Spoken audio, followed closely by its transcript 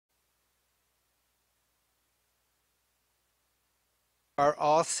Are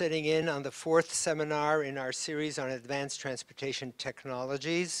all sitting in on the fourth seminar in our series on advanced transportation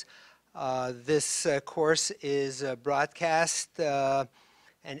technologies. This course is broadcast and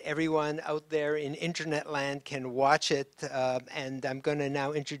everyone out there in internet land can watch it. And I'm going to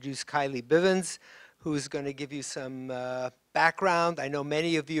now introduce Kylie Bivens, who's going to give you some background. I know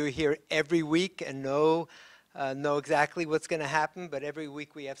many of you are here every week and know exactly what's going to happen, but every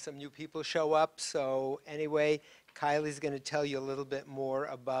week we have some new people show up. So anyway, Kylie's going to tell you a little bit more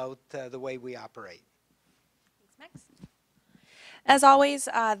about the way we operate. Thanks, Max. As always,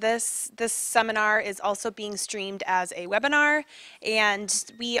 this seminar is also being streamed as a webinar,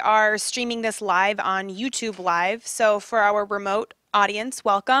 and we are streaming this live on YouTube Live. So for our remote audience,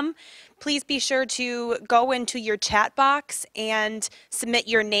 welcome. Please be sure to go into your chat box and submit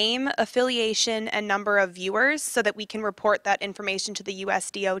your name, affiliation, and number of viewers so that we can report that information to the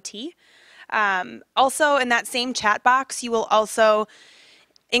US DOT. Also, in that same chat box, you will also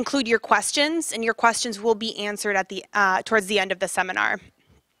include your questions, and your questions will be answered at the towards the end of the seminar.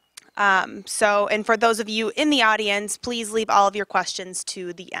 And for those of you in the audience, please leave all of your questions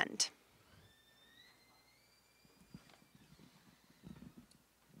to the end.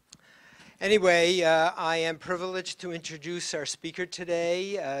 Anyway, I am privileged to introduce our speaker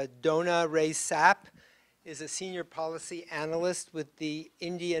today. Dona Sapp is a senior policy analyst with the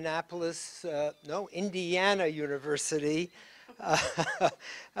Indiana University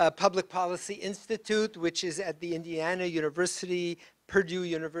Public Policy Institute, which is at the Indiana University-Purdue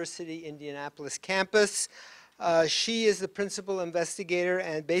University Indianapolis campus. She is the principal investigator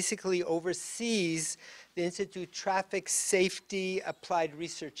and basically oversees the Institute Traffic Safety Applied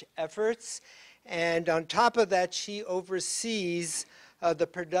Research efforts. And on top of that, she oversees the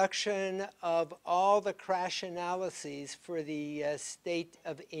production of all the crash analyses for the state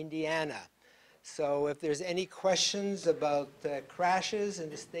of Indiana. So if there's any questions about crashes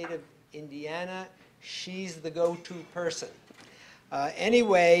in the state of Indiana, she's the go-to person.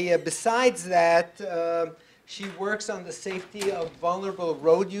 Anyway, besides that, she works on the safety of vulnerable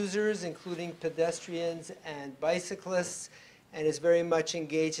road users, including pedestrians and bicyclists, and is very much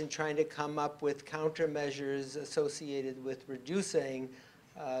engaged in trying to come up with countermeasures associated with reducing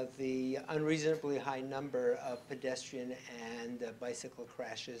the unreasonably high number of pedestrian and bicycle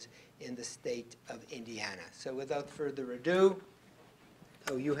crashes in the state of Indiana. So without further ado,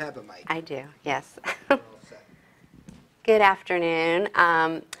 oh, you have a mic. I do, yes. Good afternoon.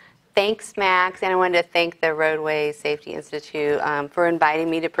 Thanks, Max, and I wanted to thank the Roadway Safety Institute for inviting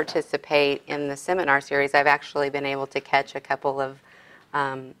me to participate in the seminar series. I've actually been able to catch a couple of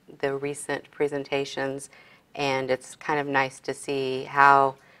the recent presentations, and it's kind of nice to see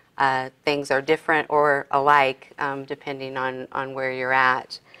how things are different or alike depending on where you're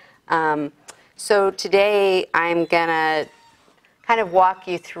at. So today I'm going to kind of walk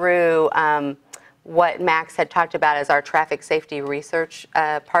you through what Max had talked about as our traffic safety research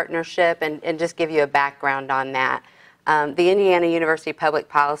partnership and just give you a background on that. The Indiana University Public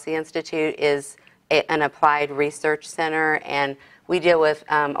Policy Institute is an applied research center, and we deal with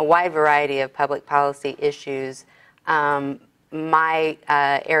a wide variety of public policy issues. My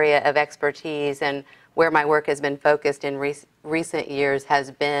area of expertise and where my work has been focused in recent years has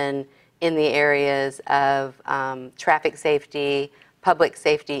been in the areas of traffic safety, public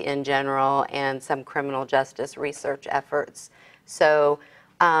safety in general, and some criminal justice research efforts. So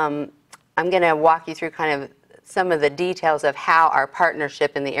I'm going to walk you through kind of some of the details of how our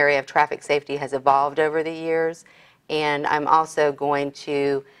partnership in the area of traffic safety has evolved over the years. And I'm also going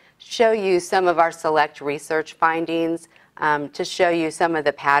to show you some of our select research findings to show you some of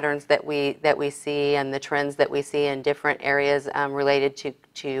the patterns that we see and the trends that we see in different areas related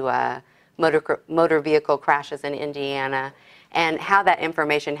to motor vehicle crashes in Indiana, and how that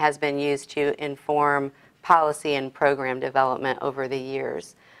information has been used to inform policy and program development over the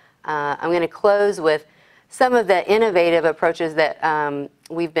years. I'm going to close with some of the innovative approaches that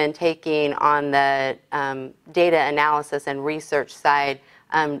we've been taking on the data analysis and research side,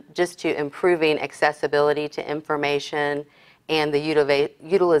 just to improving accessibility to information and the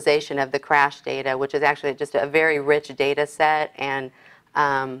utilization of the crash data, which is actually just a very rich data set, and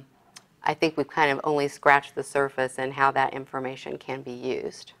I think we've kind of only scratched the surface in how that information can be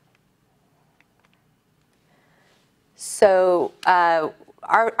used. So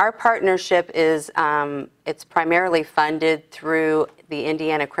our partnership is, it's primarily funded through the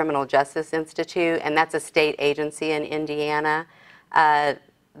Indiana Criminal Justice Institute, and that's a state agency in Indiana.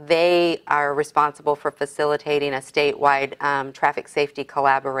 They are responsible for facilitating a statewide traffic safety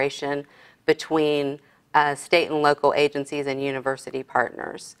collaboration between state and local agencies and university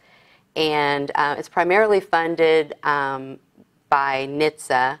partners. And it's primarily funded by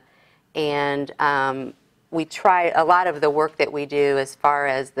NHTSA, and we try, a lot of the work that we do as far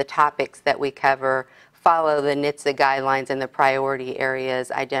as the topics that we cover follow the NHTSA guidelines and the priority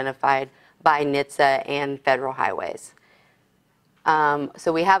areas identified by NHTSA and federal highways.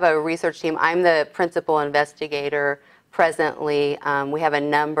 So we have a research team. I'm the principal investigator presently. We have a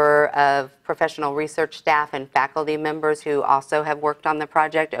number of professional research staff and faculty members who also have worked on the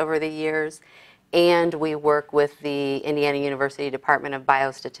project over the years. And we work with the Indiana University Department of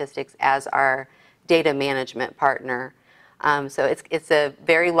Biostatistics as our data management partner. So it's a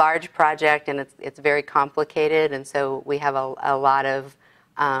very large project, and it's very complicated, and so we have a lot of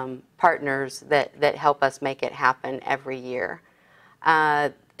partners that help us make it happen every year.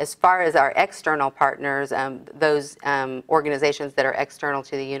 As far as our external partners, those organizations that are external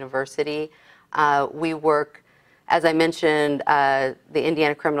to the university, we work, as I mentioned, the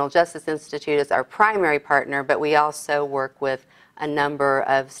Indiana Criminal Justice Institute is our primary partner, but we also work with a number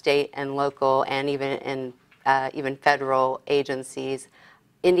of state and local and even federal agencies.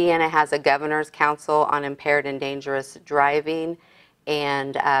 Indiana has a Governor's Council on Impaired and Dangerous Driving,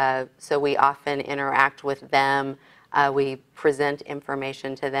 and so we often interact with them. We present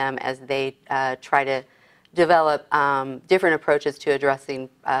information to them as they try to develop different approaches to addressing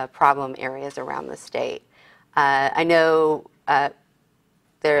problem areas around the state. I know I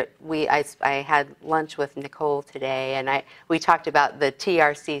had lunch with Nicole today, and we talked about the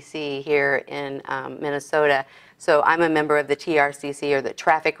TRCC here in Minnesota. So I'm a member of the TRCC, or the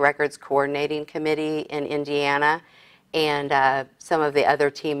Traffic Records Coordinating Committee in Indiana, and some of the other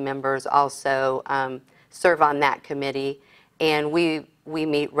team members also serve on that committee. And we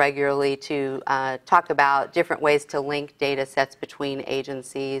meet regularly to talk about different ways to link data sets between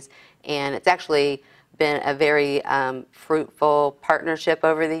agencies, and it's actually been a very fruitful partnership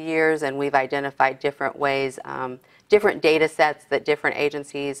over the years, and we've identified different ways, different data sets that different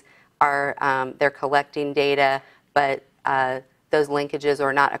agencies are, they're collecting data, but those linkages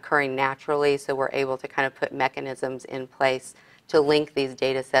are not occurring naturally, so we're able to kind of put mechanisms in place to link these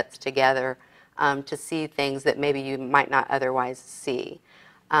data sets together to see things that maybe you might not otherwise see.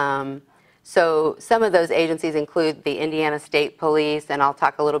 So some of those agencies include the Indiana State Police, and I'll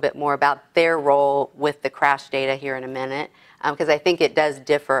talk a little bit more about their role with the crash data here in a minute, because I think it does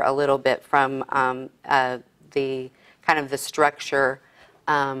differ a little bit from the kind of the structure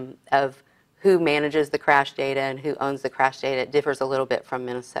of who manages the crash data and who owns the crash data. It differs a little bit from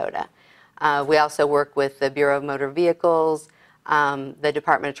Minnesota. We also work with the Bureau of Motor Vehicles, the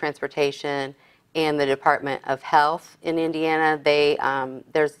Department of Transportation, and the Department of Health in Indiana.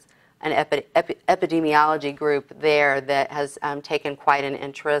 There's an epidemiology group there that has taken quite an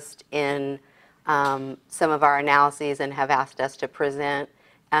interest in some of our analyses and have asked us to present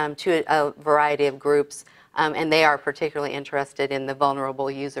to a variety of groups, and they are particularly interested in the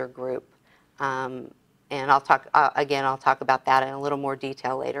vulnerable user group. And I'll talk about that in a little more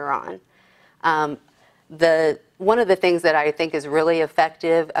detail later on. One of the things that I think is really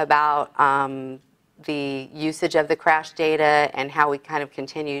effective about the usage of the crash data and how we kind of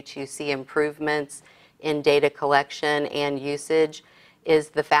continue to see improvements in data collection and usage is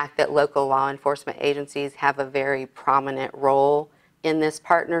the fact that local law enforcement agencies have a very prominent role in this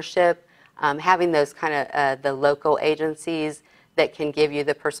partnership. Having those kind of the local agencies that can give you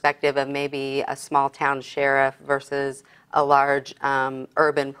the perspective of maybe a small town sheriff versus a large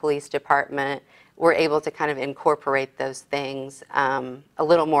urban police department, we're able to kind of incorporate those things a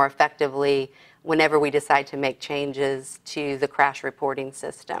little more effectively whenever we decide to make changes to the crash reporting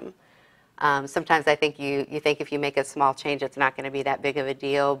system. Sometimes I think you think if you make a small change, it's not going to be that big of a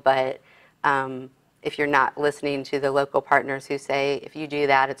deal, but if you're not listening to the local partners who say, if you do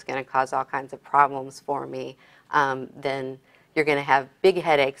that, it's going to cause all kinds of problems for me, then you're going to have big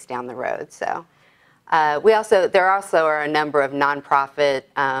headaches down the road. So there also are a number of nonprofit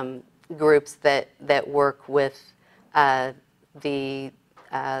groups that work with the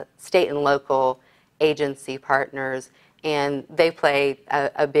state and local agency partners, and they play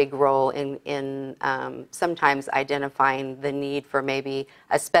a big role in sometimes identifying the need for maybe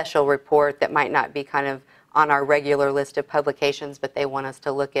a special report that might not be kind of on our regular list of publications, but they want us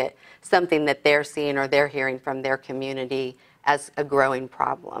to look at something that they're seeing or they're hearing from their community as a growing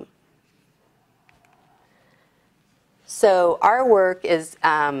problem. So our work is,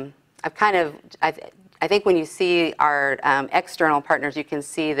 I think when you see our external partners, you can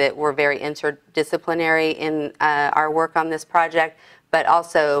see that we're very interdisciplinary in our work on this project, but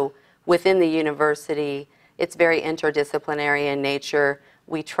also within the university, it's very interdisciplinary in nature.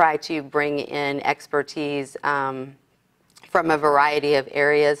 We try to bring in expertise from a variety of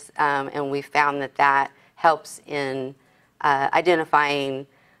areas, and we found that helps in identifying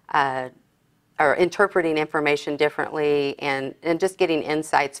or interpreting information differently, and just getting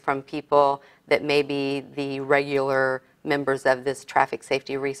insights from people that may be the regular members of this traffic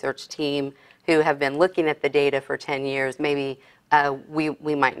safety research team who have been looking at the data for 10 years. Maybe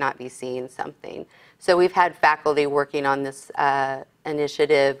we might not be seeing something. So we've had faculty working on this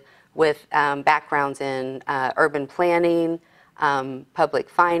initiative with backgrounds in urban planning, public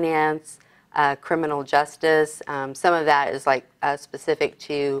finance, criminal justice. Some of that is like specific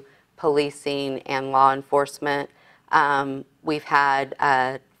to policing and law enforcement. We've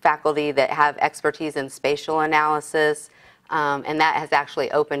had faculty that have expertise in spatial analysis, and that has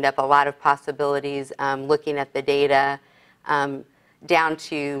actually opened up a lot of possibilities looking at the data down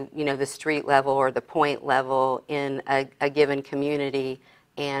to the street level or the point level in a given community.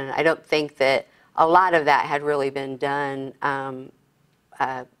 And I don't think that a lot of that had really been done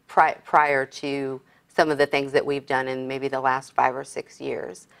prior to some of the things that we've done in maybe the last 5 or 6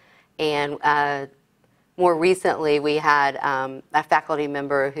 years. And more recently, we had a faculty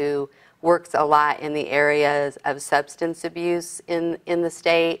member who works a lot in the areas of substance abuse in the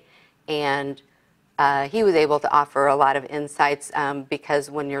state, and he was able to offer a lot of insights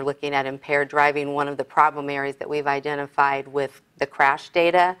because when you're looking at impaired driving, one of the problem areas that we've identified with the crash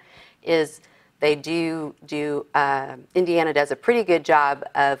data is Indiana does a pretty good job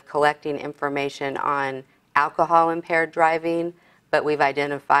of collecting information on alcohol impaired driving, but we've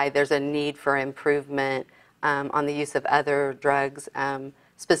identified there's a need for improvement on the use of other drugs,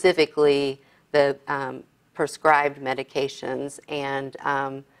 specifically the prescribed medications, and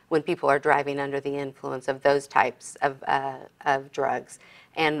when people are driving under the influence of those types of drugs.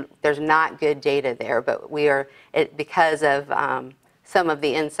 And there's not good data there, but because of some of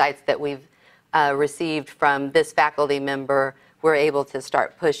the insights that we've received from this faculty member, we're able to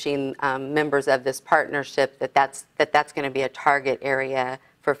start pushing members of this partnership that's going to be a target area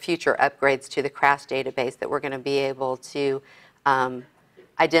for future upgrades to the crash database, that we're going to be able to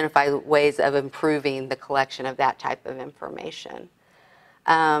identify ways of improving the collection of that type of information.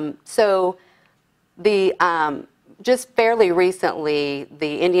 So just fairly recently,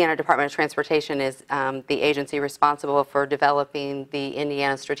 the Indiana Department of Transportation is the agency responsible for developing the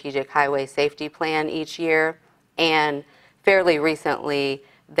Indiana Strategic Highway Safety Plan each year. And fairly recently,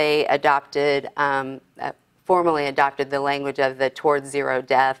 they formally adopted the language of the Towards Zero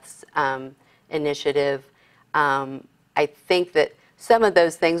Deaths initiative. I think that some of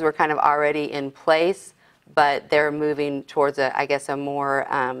those things were kind of already in place, but they're moving towards I guess a more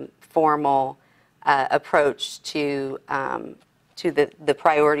formal approach to the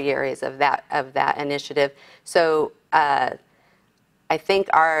priority areas of that initiative. So I think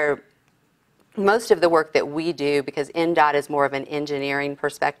most of the work that we do, because NDOT is more of an engineering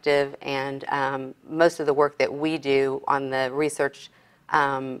perspective, and most of the work that we do on the research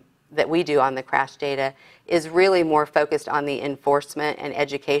that we do on the crash data is really more focused on the enforcement and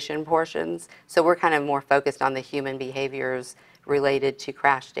education portions. So we're kind of more focused on the human behaviors related to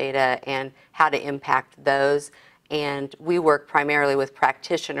crash data and how to impact those. And we work primarily with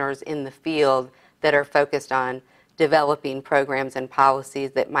practitioners in the field that are focused on developing programs and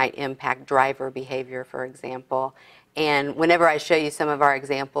policies that might impact driver behavior, for example. And whenever I show you some of our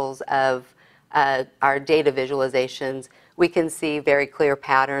examples of our data visualizations, we can see very clear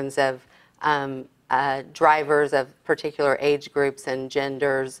patterns of drivers of particular age groups and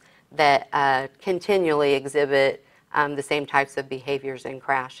genders that continually exhibit the same types of behaviors in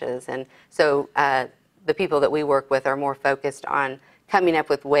crashes. And so the people that we work with are more focused on coming up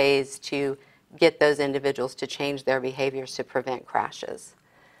with ways to get those individuals to change their behaviors to prevent crashes.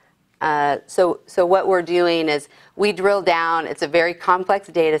 So what we're doing is we drill down. It's a very complex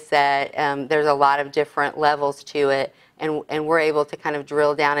data set. There's a lot of different levels to it, and we're able to kind of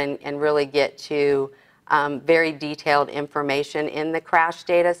drill down and really get to very detailed information in the crash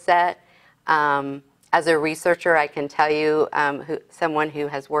data set. As a researcher, I can tell you, someone who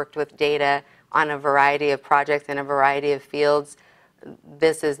has worked with data on a variety of projects in a variety of fields,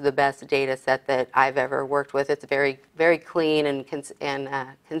 this is the best data set that I've ever worked with. It's very, very clean and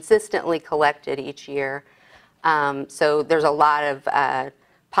consistently collected each year. So there's a lot of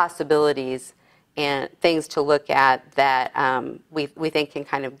possibilities and things to look at that we think can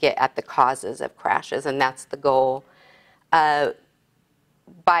kind of get at the causes of crashes, and that's the goal.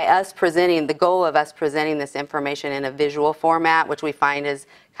 By us presenting, the goal of us presenting this information in a visual format, which we find is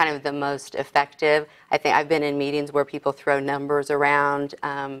kind of the most effective. I think I've been in meetings where people throw numbers around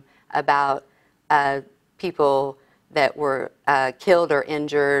about people that were killed or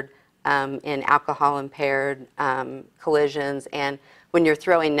injured in alcohol-impaired collisions, and when you're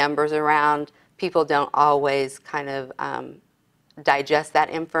throwing numbers around, people don't always kind of digest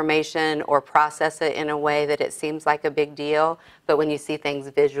that information or process it in a way that it seems like a big deal. But when you see things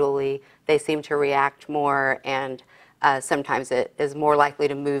visually, they seem to react more, and sometimes it is more likely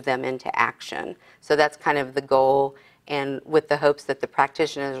to move them into action. So that's kind of the goal, and with the hopes that the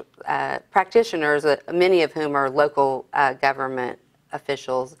practitioners, many of whom are local government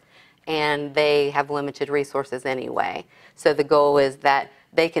officials, and they have limited resources anyway. So the goal is that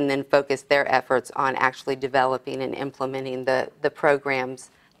they can then focus their efforts on actually developing and implementing the programs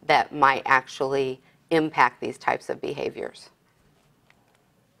that might actually impact these types of behaviors.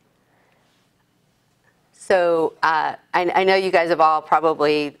 So I know you guys have all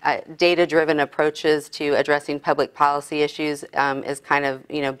probably data-driven approaches to addressing public policy issues is kind of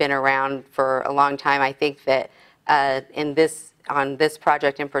been around for a long time. I think that on this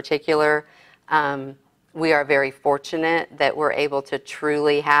project in particular, we are very fortunate that we're able to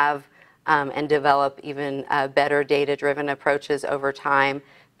truly have and develop even better data-driven approaches over time,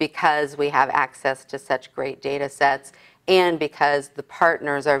 because we have access to such great data sets, and because the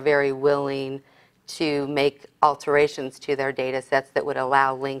partners are very willing to make alterations to their data sets that would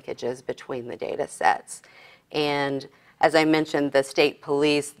allow linkages between the data sets. And as I mentioned, the state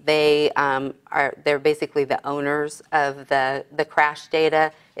police, they're basically the owners of the crash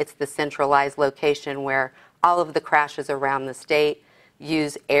data. It's the centralized location where all of the crashes around the state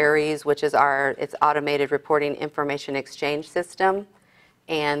use ARIES, which is its automated reporting information exchange system,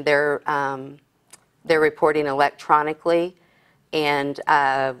 and they're reporting electronically. And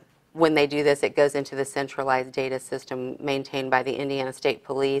when they do this, it goes into the centralized data system maintained by the Indiana State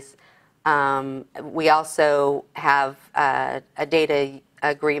Police. We also have a data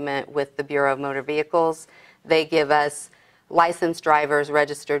agreement with the Bureau of Motor Vehicles. They give us licensed drivers,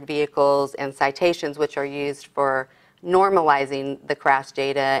 registered vehicles, and citations, which are used for normalizing the crash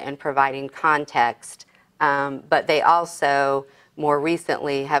data and providing context. But they also, more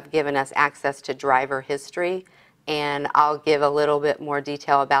recently, have given us access to driver history. And I'll give a little bit more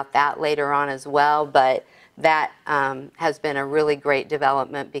detail about that later on as well. But that has been a really great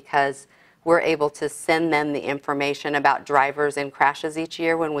development, because we're able to send them the information about drivers and crashes each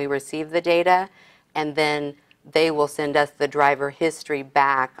year when we receive the data, and then they will send us the driver history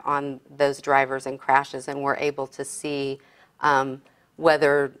back on those drivers and crashes, and we're able to see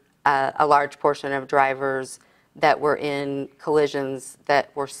whether a large portion of drivers that were in collisions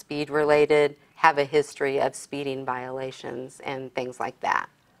that were speed related have a history of speeding violations and things like that.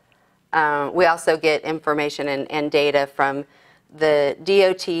 We also get information and data from the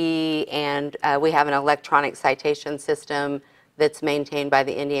DOT, and we have an electronic citation system that's maintained by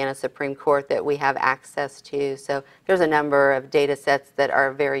the Indiana Supreme Court that we have access to. So there's a number of data sets that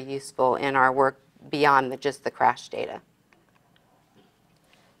are very useful in our work beyond just the crash data.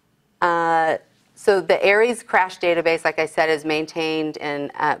 So the ARIES crash database, like I said, is maintained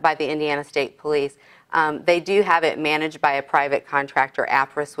by the Indiana State Police. They do have it managed by a private contractor,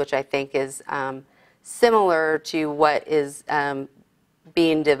 APRIS, which I think is similar to what is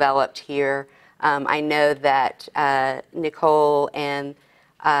being developed here. I know that Nicole and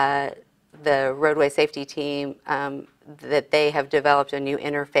the roadway safety team, that they have developed a new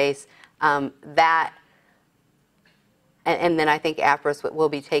interface and then I think APRIS will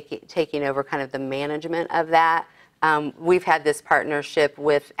be taking over kind of the management of that. We've had this partnership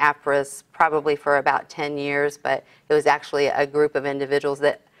with APRIS probably for about 10 years, but it was actually a group of individuals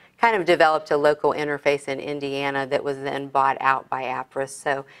that kind of developed a local interface in Indiana that was then bought out by APRIS.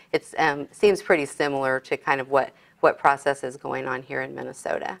 So it seems pretty similar to kind of what process is going on here in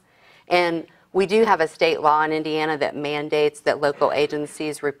Minnesota. And we do have a state law in Indiana that mandates that local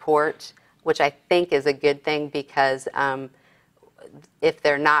agencies report, which I think is a good thing, because if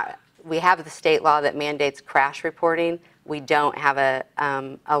they're not, we have the state law that mandates crash reporting. We don't have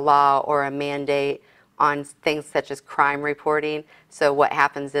a law or a mandate on things such as crime reporting. So what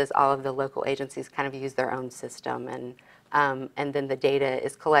happens is all of the local agencies kind of use their own system, and then the data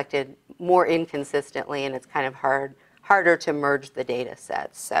is collected more inconsistently, and it's kind of harder to merge the data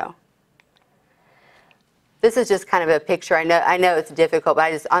sets. So this is just kind of a picture. I know it's difficult,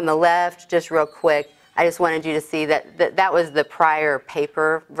 but on the left, just real quick, I just wanted you to see that was the prior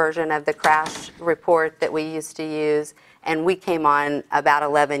paper version of the crash report that we used to use, and we came on about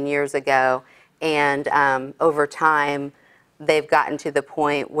 11 years ago, and over time, they've gotten to the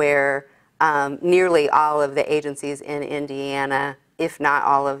point where nearly all of the agencies in Indiana, if not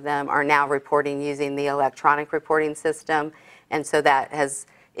all of them, are now reporting using the electronic reporting system, and so that has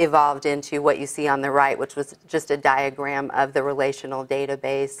evolved into what you see on the right, which was just a diagram of the relational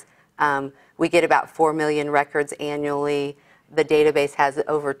database. We get about 4 million records annually. the database has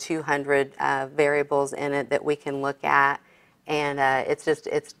over 200 variables in it that we can look at, and it's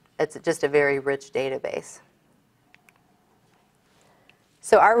just a very rich database.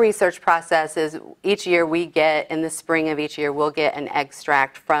 So our research process is each year we get, in the spring of each year, we'll get an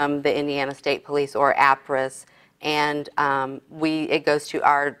extract from the Indiana State Police or APRIS, and it goes to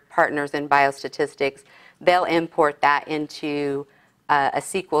our partners in biostatistics. They'll import that into a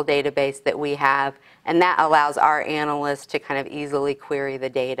SQL database that we have, and that allows our analysts to kind of easily query the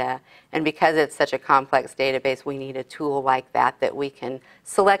data. And because it's such a complex database, we need a tool like that that we can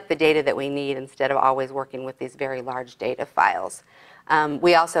select the data that we need instead of always working with these very large data files.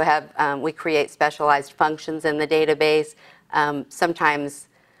 We also have, we create specialized functions in the database. Sometimes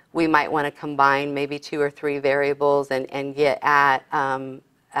we might want to combine maybe 2 or 3 variables and get at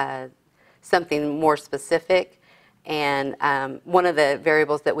something more specific. And one of the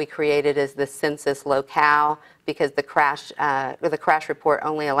variables that we created is the census locale, because the crash report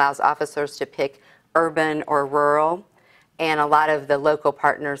only allows officers to pick urban or rural. And a lot of the local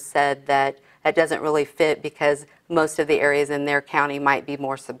partners said that that doesn't really fit because most of the areas in their county might be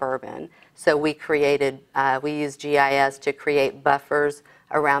more suburban. So we used GIS to create buffers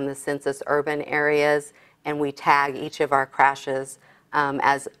around the census urban areas, and we tag each of our crashes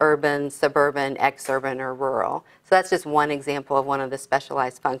as urban, suburban, exurban, or rural. So that's just one example of one of the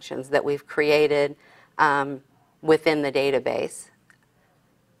specialized functions that we've created within the database.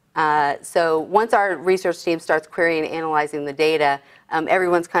 So once our research team starts querying and analyzing the data,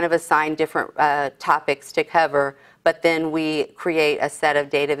 everyone's kind of assigned different topics to cover, but then we create a set of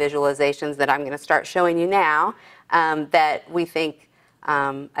data visualizations that I'm going to start showing you now that we think,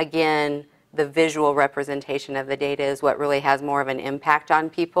 again, the visual representation of the data is what really has more of an impact on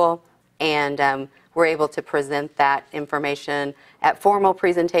people, and we're able to present that information at formal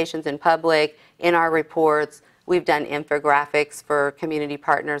presentations in public, in our reports. We've done infographics for community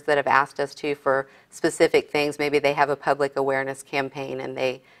partners that have asked us to for specific things. Maybe they have a public awareness campaign and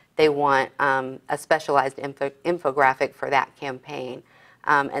they want a specialized infographic for that campaign.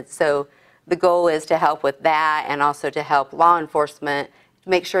 And so the goal is to help with that, and also to help law enforcement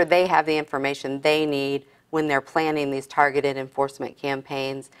make sure they have the information they need when they're planning these targeted enforcement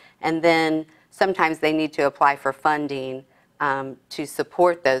campaigns. And then sometimes they need to apply for funding to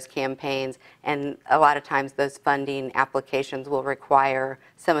support those campaigns, and a lot of times those funding applications will require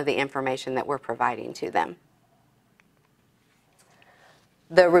some of the information that we're providing to them.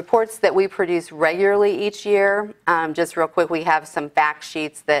 The reports that we produce regularly each year, just real quick, we have some fact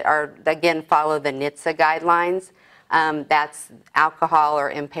sheets that are, again, follow the NHTSA guidelines. That's alcohol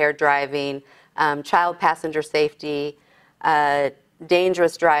or impaired driving, child passenger safety,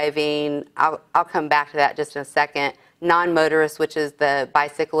 dangerous driving. I'll come back to that just in a second. Non-motorists, which is the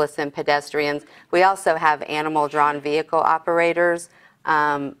bicyclists and pedestrians. We also have animal-drawn vehicle operators.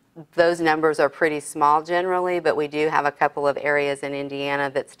 Those numbers are pretty small generally, but we do have a couple of areas in Indiana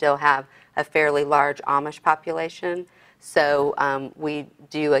that still have a fairly large Amish population. So we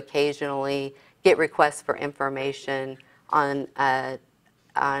do occasionally get requests for information on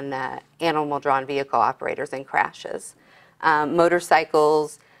animal-drawn vehicle operators and crashes.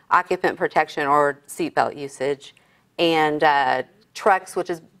 Motorcycles, occupant protection or seatbelt usage, and trucks, which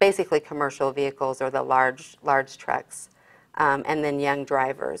is basically commercial vehicles or the large trucks, and then young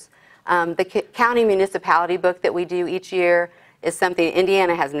drivers. The county municipality book that we do each year is something,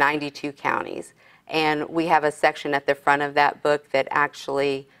 Indiana has 92 counties, and we have a section at the front of that book that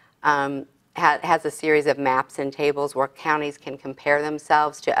actually has a series of maps and tables where counties can compare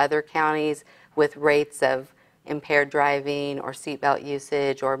themselves to other counties with rates of impaired driving or seatbelt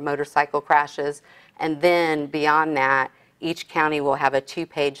usage or motorcycle crashes. And then beyond that, each county will have a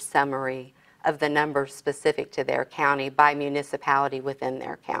 2-page summary of the numbers specific to their county by municipality within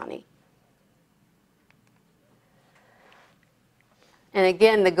their county. And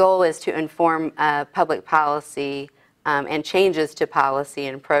again, the goal is to inform public policy and changes to policy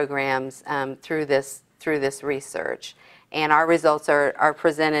and programs through this research. And our results are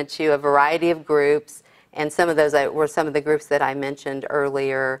presented to a variety of groups, and some of those were some of the groups that I mentioned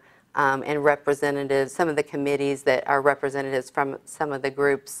earlier, and representatives, some of the committees that are representatives from some of the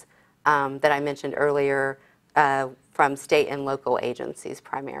groups that I mentioned earlier from state and local agencies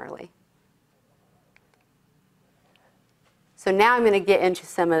primarily. So now I'm going to get into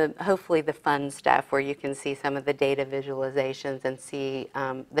some of, hopefully, the fun stuff where you can see some of the data visualizations and see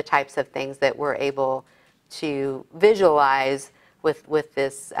the types of things that we're able to visualize with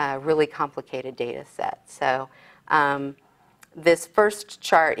this really complicated data set. So this first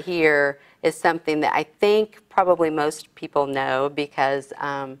chart here is something that I think probably most people know because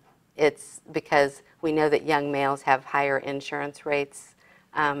We know that young males have higher insurance rates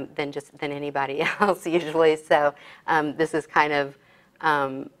than anybody else usually. So this is kind of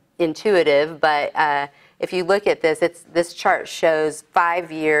intuitive, but if you look at this, this chart shows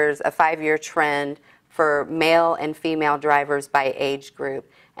 5 years, a 5-year trend for male and female drivers by age group,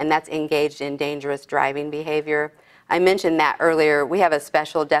 and that's engaged in dangerous driving behavior. I mentioned that earlier. We have a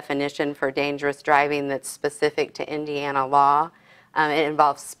special definition for dangerous driving that's specific to Indiana law. It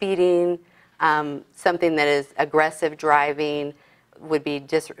involves speeding, something that is aggressive driving, would be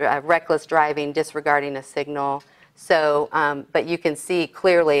reckless driving, disregarding a signal. So, but you can see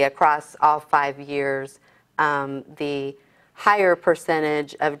clearly across all 5 years, the higher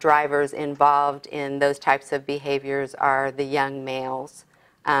percentage of drivers involved in those types of behaviors are the young males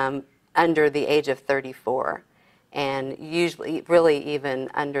under the age of 34. And usually, really even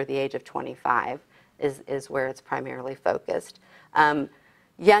under the age of 25 is where it's primarily focused.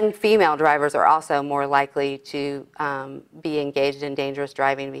 Young female drivers are also more likely to be engaged in dangerous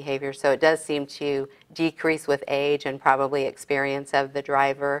driving behavior, so it does seem to decrease with age and probably experience of the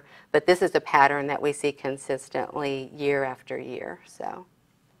driver, but this is a pattern that we see consistently year after year. So,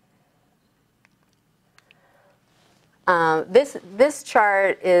 this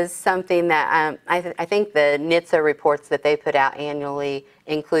chart is something that I think the NHTSA reports that they put out annually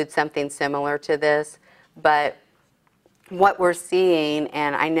include something similar to this, but what we're seeing,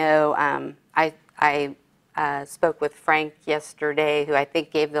 and I know I spoke with Frank yesterday, who I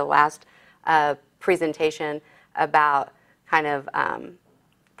think gave the last presentation about kind of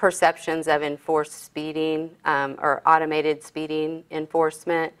perceptions of enforced speeding or automated speeding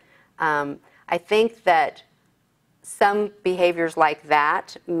enforcement. I think that some behaviors like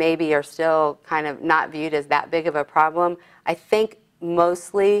that maybe are still kind of not viewed as that big of a problem. I think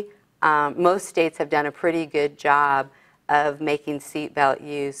mostly most states have done a pretty good job of making seatbelt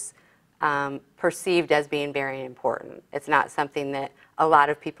use perceived as being very important. It's not something that a lot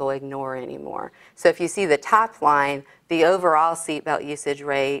of people ignore anymore. So if you see the top line, the overall seatbelt usage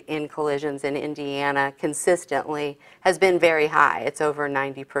rate in collisions in Indiana consistently has been very high. It's over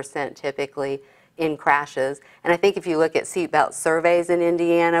 90% typically in crashes. And I think if you look at seatbelt surveys in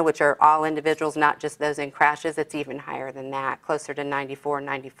Indiana, which are all individuals, not just those in crashes, it's even higher than that, closer to 94,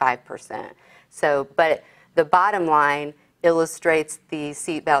 95%. So, but the bottom line illustrates the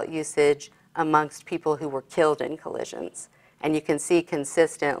seatbelt usage amongst people who were killed in collisions. And you can see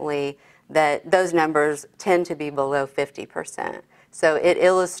consistently that those numbers tend to be below 50%. So it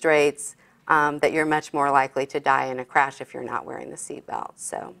illustrates that you're much more likely to die in a crash if you're not wearing the seatbelt.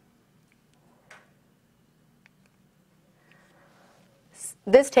 So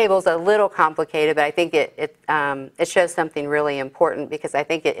this table is a little complicated, but I think it shows something really important, because I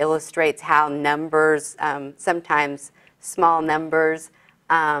think it illustrates how numbers, sometimes small numbers,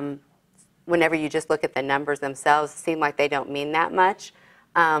 whenever you just look at the numbers themselves, seem like they don't mean that much.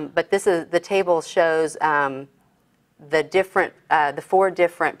 But the table shows the 4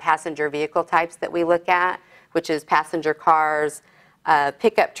 different passenger vehicle types that we look at, which is passenger cars,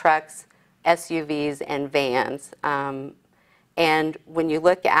 pickup trucks, SUVs, and vans. And when you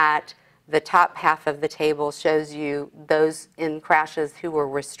look at the top half of the table, shows you those in crashes who were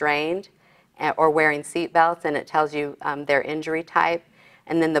restrained or wearing seat belts, and it tells you their injury type.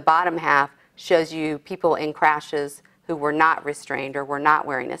 And then the bottom half shows you people in crashes who were not restrained or were not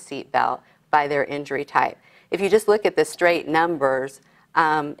wearing a seat belt by their injury type. If you just look at the straight numbers,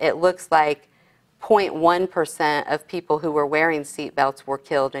 it looks like 0.1% of people who were wearing seat belts were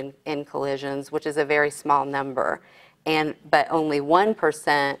killed in collisions, which is a very small number. But only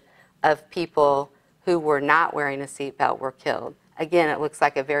 1% of people who were not wearing a seatbelt were killed. Again, it looks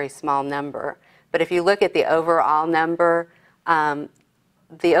like a very small number. But if you look at the overall number of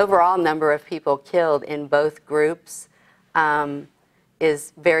people killed in both groups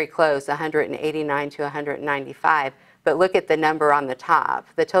is very close, 189 to 195. But look at the number on the top.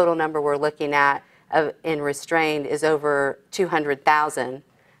 The total number we're looking at in restrained is over 200,000,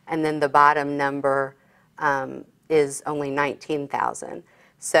 and then the bottom number is only 19,000.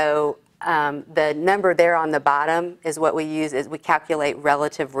 So the number there on the bottom is what we use, is we calculate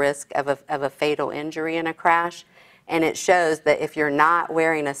relative risk of a fatal injury in a crash. And it shows that if you're not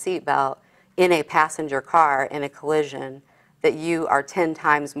wearing a seatbelt in a passenger car in a collision, that you are 10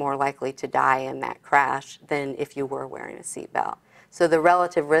 times more likely to die in that crash than if you were wearing a seatbelt. So the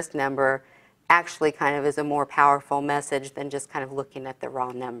relative risk number actually kind of is a more powerful message than just kind of looking at the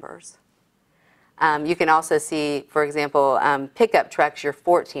raw numbers. You can also see, for example, pickup trucks, you're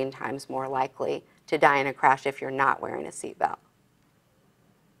 14 times more likely to die in a crash if you're not wearing a seatbelt.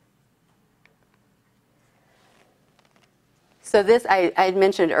 So this, I had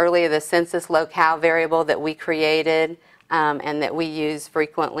mentioned earlier, the census locale variable that we created and that we use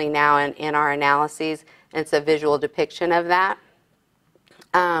frequently now in our analyses. And it's a visual depiction of that.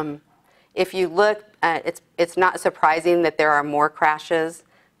 If you look, it's not surprising that there are more crashes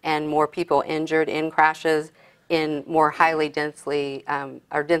and more people injured in crashes in more highly densely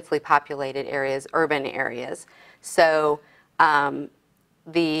or densely populated areas, urban areas. So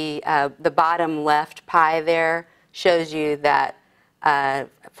the bottom left pie there shows you that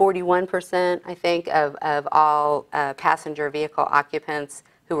 41%, I think, of all passenger vehicle occupants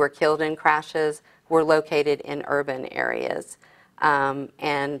who were killed in crashes were located in urban areas.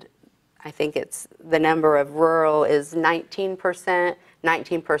 And I think it's the number of rural is 19%.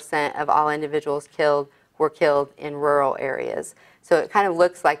 19% of all individuals killed were killed in rural areas. So it kind of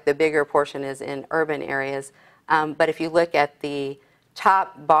looks like the bigger portion is in urban areas. But if you look at the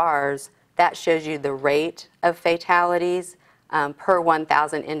top bars, that shows you the rate of fatalities per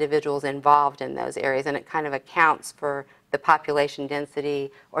 1,000 individuals involved in those areas. And it kind of accounts for the population density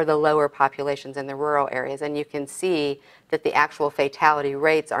or the lower populations in the rural areas. And you can see that the actual fatality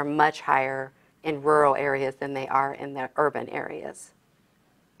rates are much higher in rural areas than they are in the urban areas,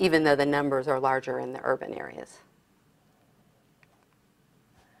 even though the numbers are larger in the urban areas.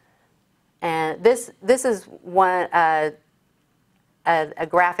 And this is one a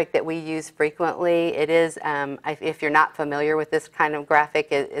graphic that we use frequently. It is, if you're not familiar with this kind of graphic,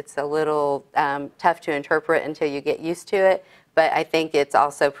 it's a little tough to interpret until you get used to it, but I think it's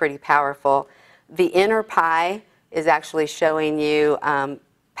also pretty powerful. The inner pie is actually showing you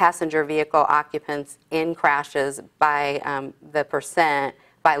passenger vehicle occupants in crashes by the percent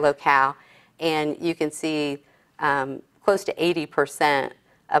by locale, and you can see close to 80%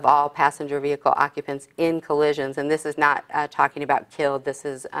 of all passenger vehicle occupants in collisions, and this is not talking about killed, this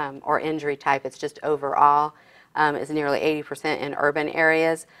is, or injury type, it's just overall, is nearly 80% in urban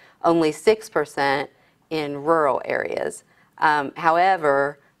areas, only 6% in rural areas.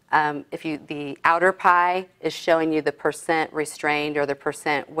 However, the outer pie is showing you the percent restrained or the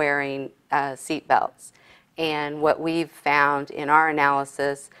percent wearing seat belts. And what we've found in our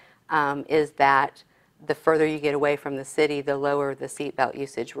analysis is that the further you get away from the city, the lower the seatbelt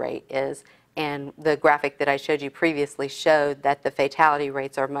usage rate is. And the graphic that I showed you previously showed that the fatality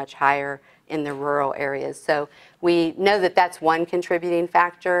rates are much higher in the rural areas. So we know that that's one contributing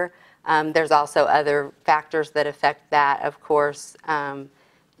factor. There's also other factors that affect that, of course,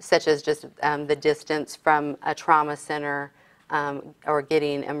 such as just the distance from a trauma center or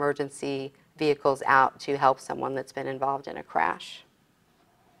getting emergency vehicles out to help someone that's been involved in a crash.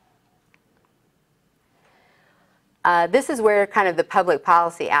 This is where kind of the public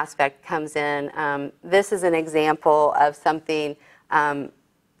policy aspect comes in. This is an example of something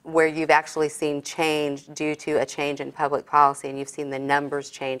where you've actually seen change due to a change in public policy, and you've seen the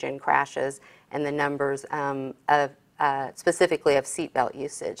numbers change in crashes and the numbers specifically of seatbelt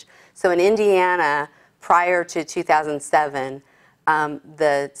usage. So in Indiana, prior to 2007,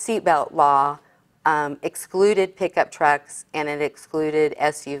 the seatbelt law excluded pickup trucks and it excluded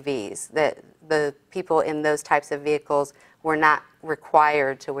SUVs. The people in those types of vehicles were not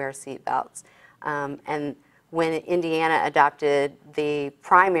required to wear seatbelts. And when Indiana adopted the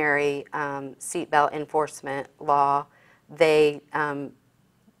primary seatbelt enforcement law, they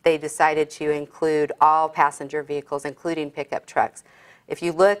decided to include all passenger vehicles, including pickup trucks. If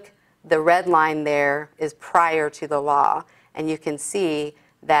you look, the red line there is prior to the law, and you can see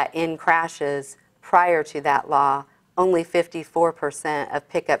that in crashes prior to that law, only 54% of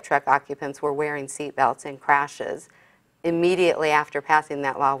pickup truck occupants were wearing seatbelts in crashes. Immediately after passing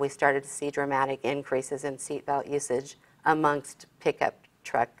that law, we started to see dramatic increases in seatbelt usage amongst pickup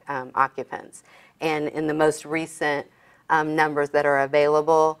truck occupants. And in the most recent numbers that are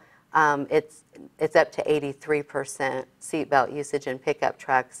available, it's up to 83% seatbelt usage in pickup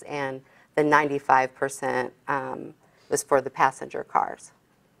trucks, and the 95% was for the passenger cars.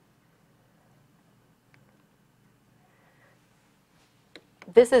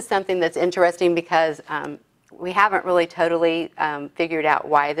 This is something that's interesting because we haven't really totally figured out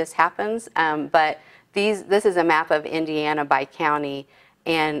why this happens, but this is a map of Indiana by county,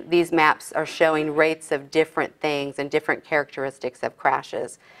 and these maps are showing rates of different things and different characteristics of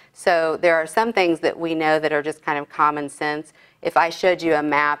crashes. So there are some things that we know that are just kind of common sense. If I showed you a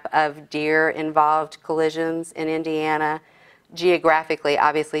map of deer-involved collisions in Indiana, geographically,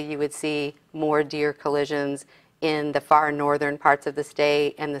 obviously you would see more deer collisions in the far northern parts of the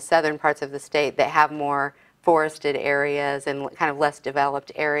state and the southern parts of the state that have more forested areas and kind of less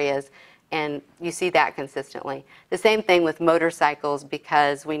developed areas, and you see that consistently. The same thing with motorcycles,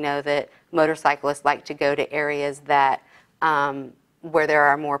 because we know that motorcyclists like to go to areas that where there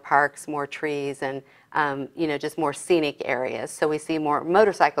are more parks, more trees, and just more scenic areas. So we see more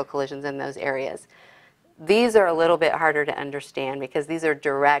motorcycle collisions in those areas. These are a little bit harder to understand because these are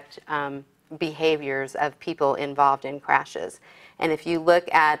direct behaviors of people involved in crashes. And if you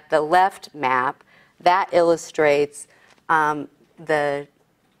look at the left map, that illustrates the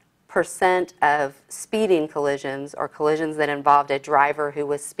percent of speeding collisions or collisions that involved a driver who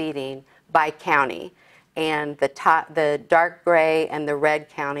was speeding by county. And the dark gray and the red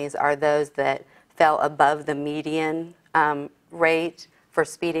counties are those that fell above the median rate for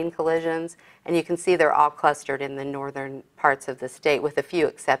speeding collisions. And you can see they're all clustered in the northern parts of the state with a few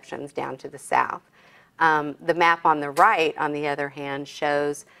exceptions down to the south. The map on the right, on the other hand,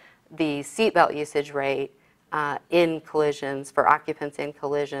 shows the seatbelt usage rate in collisions, for occupants in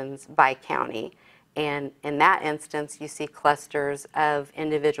collisions by county. And in that instance, you see clusters of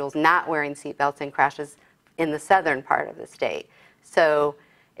individuals not wearing seatbelts in crashes in the southern part of the state. So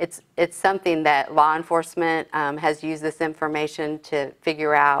it's something that law enforcement has used this information to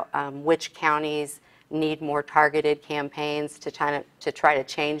figure out which counties need more targeted campaigns to try to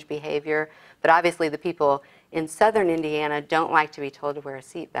change behavior. But obviously the people in southern Indiana don't like to be told to wear a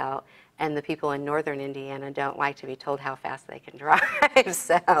seatbelt, and the people in northern Indiana don't like to be told how fast they can drive. But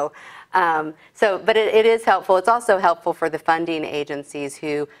it is helpful. It's also helpful for the funding agencies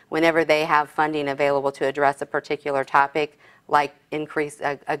who, whenever they have funding available to address a particular topic, like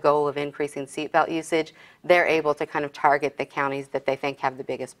a goal of increasing seatbelt usage, they're able to kind of target the counties that they think have the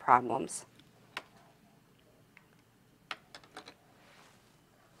biggest problems.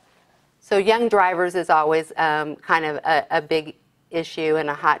 So young drivers is always kind of a big issue and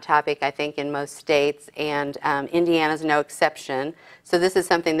a hot topic, I think, in most states, and Indiana's no exception. So this is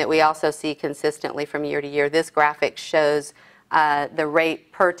something that we also see consistently from year to year. This graphic shows the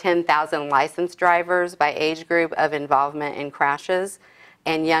rate per 10,000 licensed drivers by age group of involvement in crashes,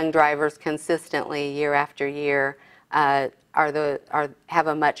 and young drivers consistently, year after year, have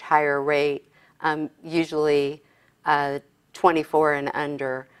a much higher rate, usually 24 and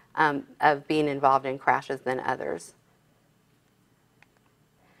under, of being involved in crashes than others.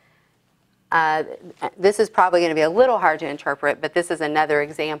 This is probably going to be a little hard to interpret, but this is another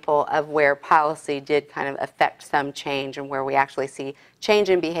example of where policy did kind of affect some change and where we actually see change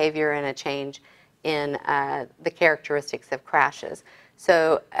in behavior and a change in the characteristics of crashes.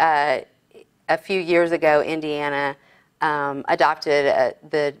 So a few years ago, Indiana adopted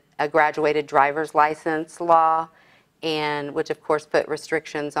a graduated driver's license law, and which of course put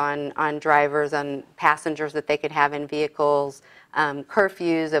restrictions on drivers, on passengers that they could have in vehicles,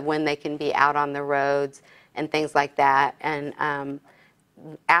 curfews of when they can be out on the roads, and things like that. And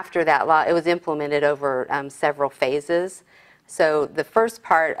after that law, it was implemented over several phases. So the first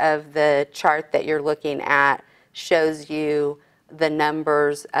part of the chart that you're looking at shows you the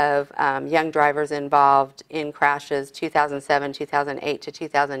numbers of young drivers involved in crashes 2007, 2008 to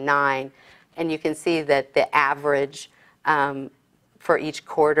 2009. And you can see that the average for each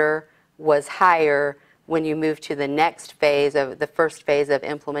quarter was higher when you move to the next phase of the first phase of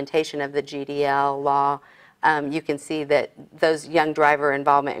implementation of the GDL law. You can see that those young driver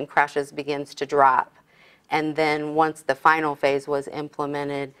involvement in crashes begins to drop. And then once the final phase was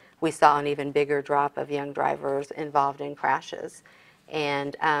implemented, we saw an even bigger drop of young drivers involved in crashes.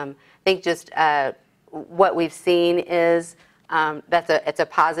 And I think just what we've seen is it's a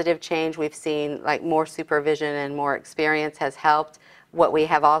positive change. We've seen like more supervision and more experience has helped. What we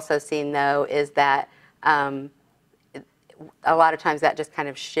have also seen though is that a lot of times that just kind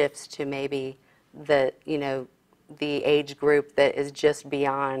of shifts to maybe the age group that is just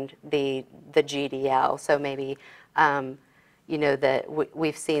beyond the GDL. So maybe that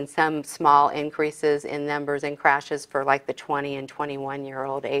we've seen some small increases in numbers in crashes for like the 20 and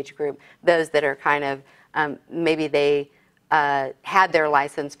 21-year-old age group. Those that are kind of maybe they had their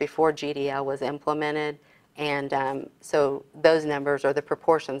license before GDL was implemented, and so those numbers, or the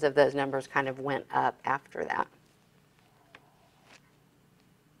proportions of those numbers, kind of went up after that.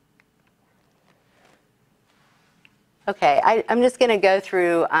 Okay, I'm just going to go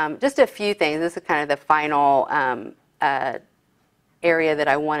through just a few things. This is kind of the final area that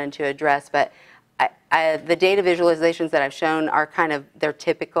I wanted to address, but the data visualizations that I've shown are they're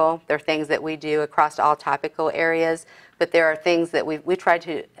typical. They're things that we do across all topical areas, but there are things that we tried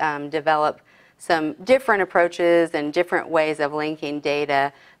to develop some different approaches and different ways of linking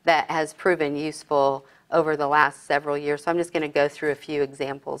data that has proven useful over the last several years. So I'm just going to go through a few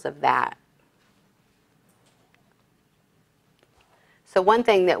examples of that. So one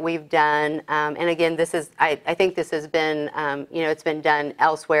thing that we've done, and again, this is, I think this has been, it's been done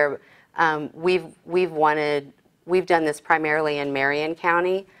elsewhere. We've wanted we've done this primarily in Marion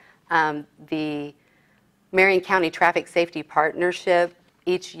County. The Marion County Traffic Safety Partnership,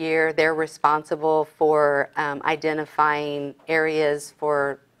 each year they're responsible for identifying areas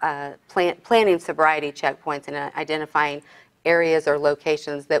for planning sobriety checkpoints and identifying areas or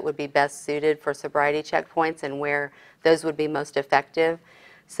locations that would be best suited for sobriety checkpoints and where those would be most effective.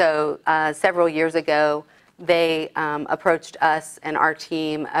 So several years ago, they approached us and our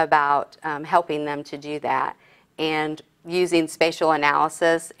team about helping them to do that. And using spatial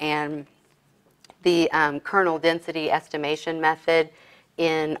analysis and the kernel density estimation method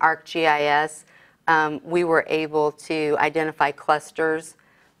in ArcGIS, we were able to identify clusters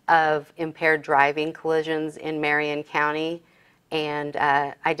of impaired driving collisions in Marion County and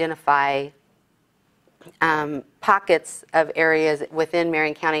identify pockets of areas within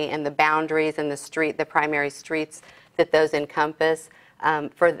Marion County and the boundaries and the primary streets that those encompass,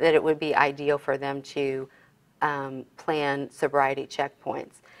 for that it would be ideal for them to plan sobriety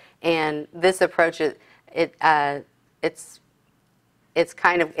checkpoints. And this approach, it's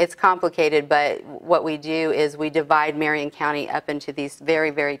complicated, but what we do is we divide Marion County up into these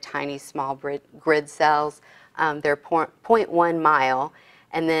very, very tiny small grid cells. They're 0.1 mile,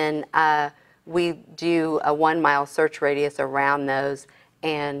 and then we do a 1 mile search radius around those,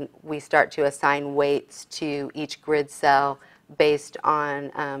 and we start to assign weights to each grid cell based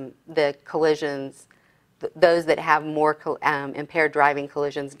on the collisions. Those that have more impaired driving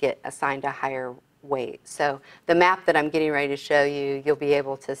collisions get assigned a higher weight. So the map that I'm getting ready to show you, you'll be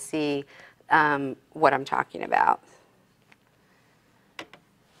able to see what I'm talking about.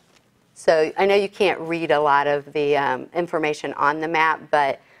 So I know you can't read a lot of the information on the map,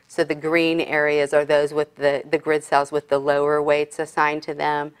 but so the green areas are those with the grid cells with the lower weights assigned to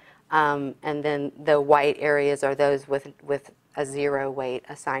them, and then the white areas are those with a 0 weight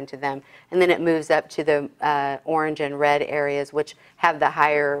assigned to them. And then it moves up to the orange and red areas, which have the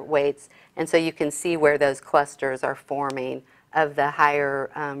higher weights. And so you can see where those clusters are forming of the higher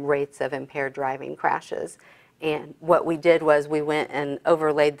rates of impaired driving crashes. And what we did was we went and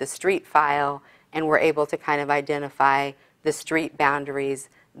overlaid the street file and were able to kind of identify the street boundaries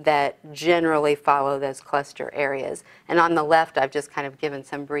that generally follow those cluster areas. And on the left, I've just kind of given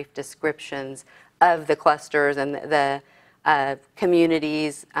some brief descriptions of the clusters and the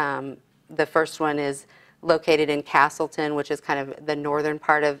communities. The first one is located in Castleton, which is kind of the northern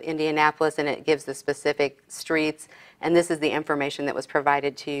part of Indianapolis, and it gives the specific streets. And this is the information that was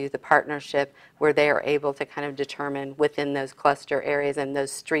provided to the partnership, where they are able to kind of determine within those cluster areas and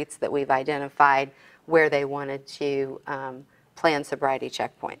those streets that we've identified where they wanted to plan sobriety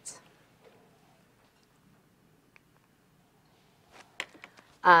checkpoints.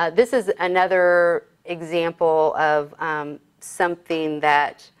 This is another example of something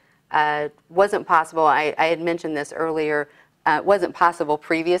that wasn't possible. I had mentioned this earlier. It wasn't possible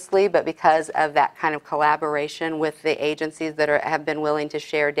previously, but because of that kind of collaboration with the agencies that have been willing to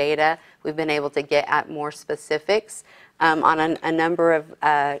share data, we've been able to get at more specifics on a number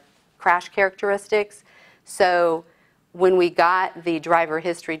of crash characteristics. So when we got the driver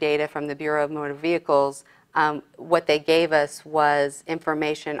history data from the Bureau of Motor Vehicles, what they gave us was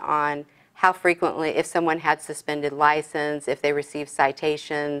information on how frequently, if someone had suspended license, if they received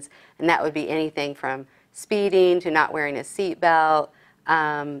citations, and that would be anything from speeding to not wearing a seatbelt.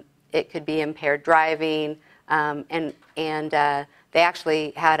 It could be impaired driving, and they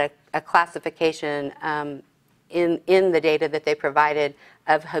actually had a classification in the data that they provided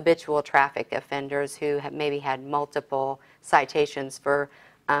of habitual traffic offenders who have maybe had multiple citations for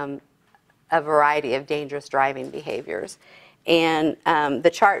a variety of dangerous driving behaviors. And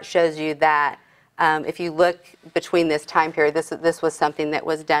the chart shows you that if you look between this time period, this was something that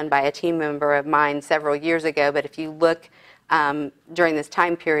was done by a team member of mine several years ago, but if you look during this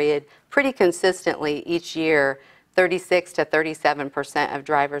time period, pretty consistently each year, 36 to 37% of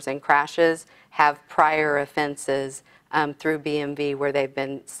drivers in crashes have prior offenses through BMV where they've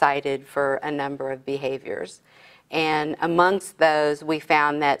been cited for a number of behaviors. And amongst those, we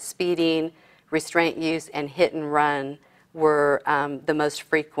found that speeding, restraint use, and hit and run were the most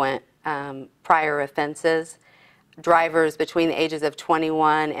frequent prior offenses. Drivers between the ages of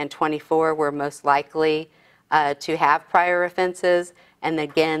 21 and 24 were most likely to have prior offenses, and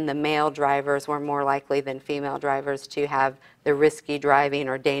again, the male drivers were more likely than female drivers to have the risky driving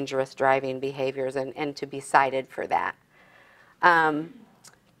or dangerous driving behaviors and to be cited for that.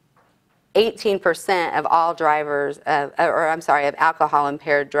 18% of all drivers, of alcohol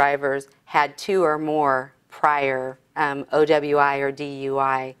impaired drivers had 2 or more prior OWI or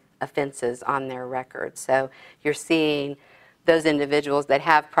DUI offenses on their record. So you're seeing those individuals that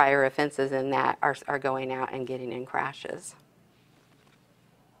have prior offenses in that are going out and getting in crashes.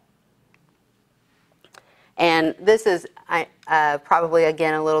 And this is probably,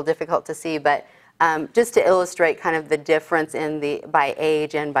 again, a little difficult to see, but just to illustrate kind of the difference in by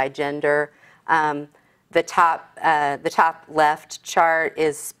age and by gender. The top left chart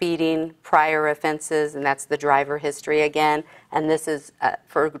is speeding prior offenses, and that's the driver history again. And this is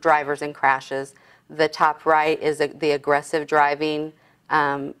for drivers and crashes. The top right is the aggressive driving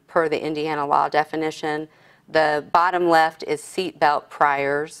per the Indiana law definition. The bottom left is seatbelt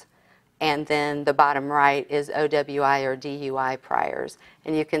priors, and then the bottom right is OWI or DUI priors.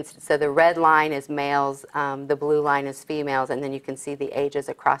 And you can, so the red line is males, the blue line is females, and then you can see the ages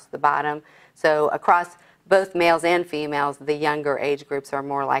across the bottom. So across both males and females, the younger age groups are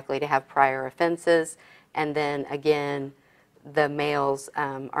more likely to have prior offenses. And then again, the males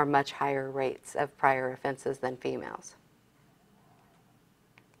are much higher rates of prior offenses than females.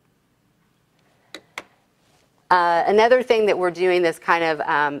 Another thing that we're doing that's kind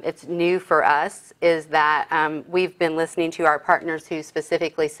of, it's new for us, is that we've been listening to our partners who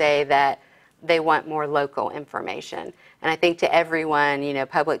specifically say that they want more local information. And I think to everyone, you know,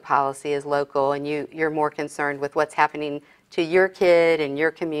 public policy is local, and you're more concerned with what's happening to your kid and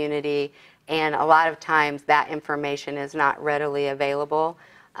your community. And a lot of times that information is not readily available.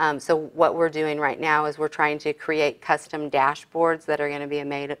 So what we're doing right now is we're trying to create custom dashboards that are going to be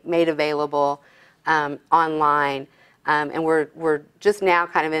made available online. And we're just now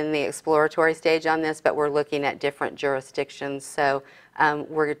kind of in the exploratory stage on this, but we're looking at different jurisdictions. So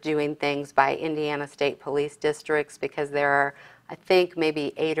we're doing things by Indiana State Police districts, because there are, I think,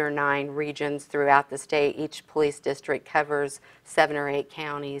 maybe 8 or 9 regions throughout the state. Each police district covers 7 or 8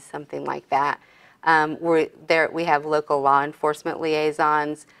 counties, something like that. We have local law enforcement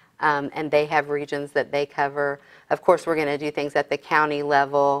liaisons, and they have regions that they cover. Of course, we're going to do things at the county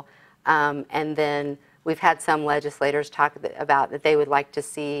level, and then we've had some legislators talk about that they would like to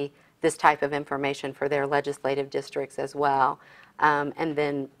see this type of information for their legislative districts as well. And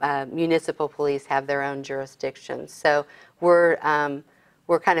then municipal police have their own jurisdictions. So we're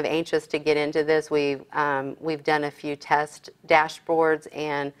kind of anxious to get into this. We've done a few test dashboards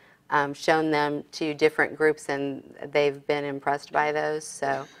and shown them to different groups, and they've been impressed by those.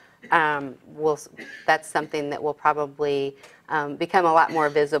 So that's something that will probably become a lot more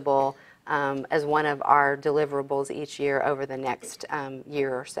visible as one of our deliverables each year over the next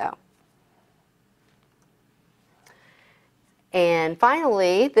year or so. And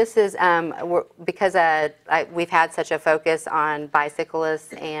finally, this is because we've had such a focus on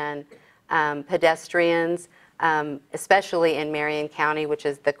bicyclists and pedestrians, especially in Marion County, which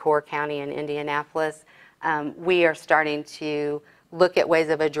is the core county in Indianapolis. We are starting to look at ways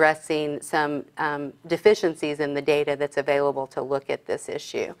of addressing some deficiencies in the data that's available to look at this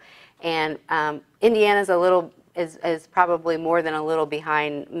issue. And Indiana's is probably more than a little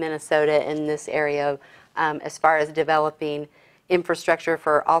behind Minnesota in this area as far as developing infrastructure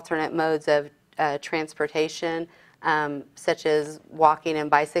for alternate modes of transportation, such as walking and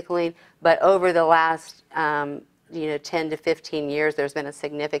bicycling. But over the last 10 to 15 years, there's been a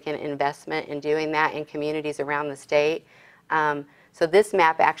significant investment in doing that in communities around the state. So this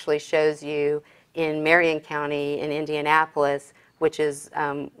map actually shows you in Marion County in Indianapolis, which is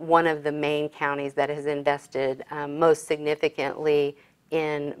one of the main counties that has invested most significantly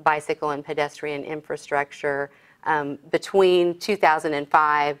in bicycle and pedestrian infrastructure. Between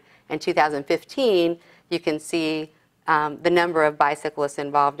 2005 and 2015, you can see the number of bicyclists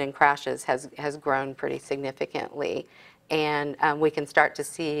involved in crashes has grown pretty significantly. And we can start to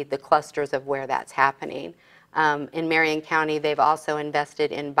see the clusters of where that's happening. In Marion County, they've also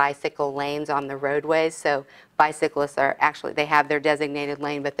invested in bicycle lanes on the roadways. So bicyclists are actually, they have their designated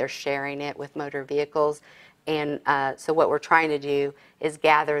lane, but they're sharing it with motor vehicles. And so what we're trying to do is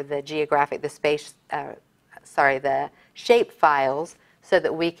gather the the shape files so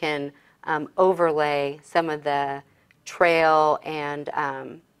that we can overlay some of the trail and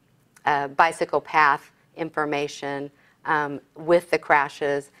bicycle path information with the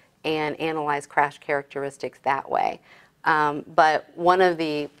crashes and analyze crash characteristics that way. But one of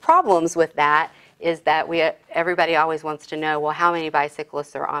the problems with that is that everybody always wants to know, well, how many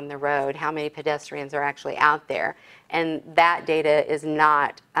bicyclists are on the road? How many pedestrians are actually out there? And that data is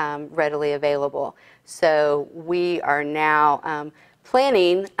not readily available. So we are now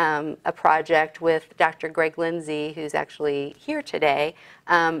planning a project with Dr. Greg Lindsay, who's actually here today,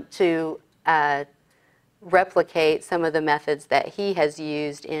 to replicate some of the methods that he has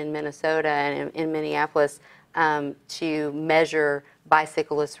used in Minnesota and in Minneapolis to measure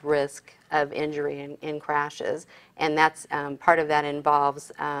bicyclist risk of injury in crashes. And that's part of that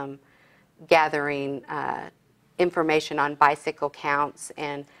involves gathering information on bicycle counts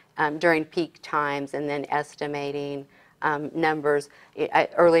and during peak times, and then estimating numbers.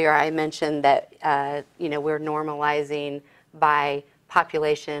 Earlier I mentioned that we're normalizing by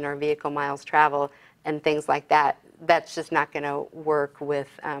population or vehicle miles traveled and things like that. That's just not going to work with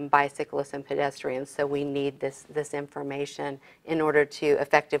bicyclists and pedestrians, so we need this information in order to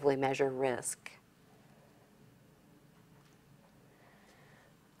effectively measure risk.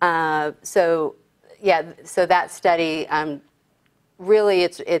 So that study, really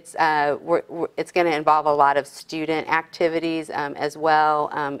it's going to involve a lot of student activities as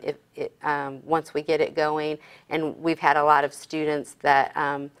well once we get it going. And we've had a lot of students that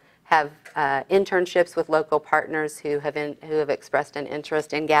have internships with local partners who have expressed an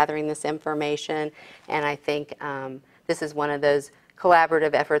interest in gathering this information. And I think this is one of those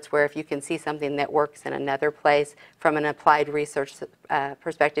collaborative efforts where if you can see something that works in another place from an applied research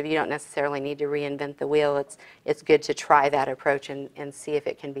perspective, you don't necessarily need to reinvent the wheel. It's good to try that approach and see if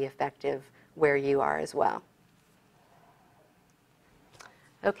it can be effective where you are as well.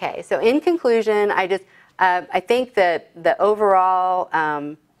 Okay, so in conclusion, I think that the overall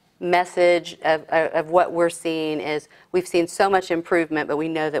message of what we're seeing is we've seen so much improvement, but we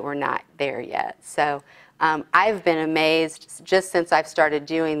know that we're not there yet. So I've been amazed just since I've started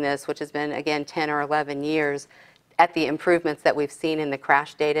doing this, which has been, again, 10 or 11 years, at the improvements that we've seen in the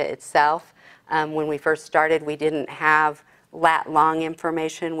crash data itself. When we first started, we didn't have lat-long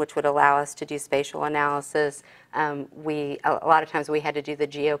information, which would allow us to do spatial analysis. A lot of times we had to do the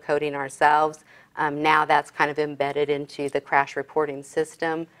geocoding ourselves. Now that's kind of embedded into the crash reporting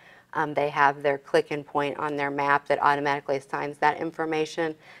system. They have their click and point on their map that automatically assigns that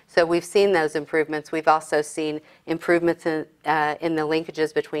information. So we've seen those improvements. We've also seen improvements in the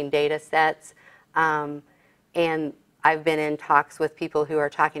linkages between data sets. And I've been in talks with people who are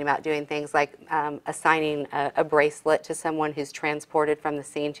talking about doing things like assigning a bracelet to someone who's transported from the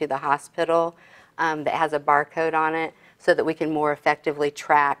scene to the hospital that has a barcode on it, so that we can more effectively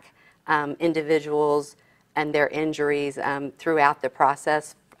track individuals and their injuries throughout the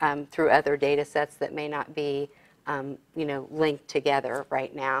process through other data sets that may not be linked together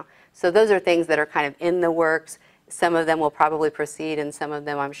right now. So those are things that are kind of in the works. Some of them will probably proceed, and some of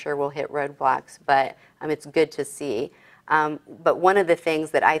them I'm sure will hit roadblocks, but it's good to see. But one of the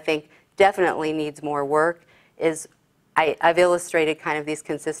things that I think definitely needs more work is I've illustrated kind of these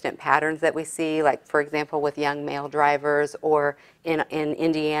consistent patterns that we see, like, for example, with young male drivers, or in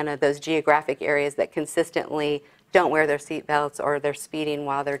Indiana, those geographic areas that consistently don't wear their seatbelts or they're speeding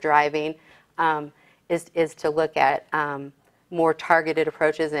while they're driving, is to look at more targeted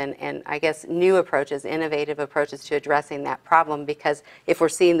approaches and I guess new approaches, innovative approaches to addressing that problem. Because if we're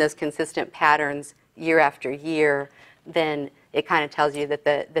seeing those consistent patterns year after year, then it kind of tells you that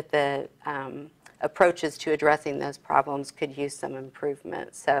the approaches to addressing those problems could use some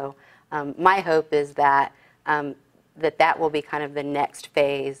improvement. So my hope is that that will be kind of the next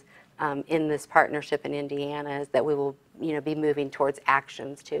phase in this partnership in Indiana, is that we will be moving towards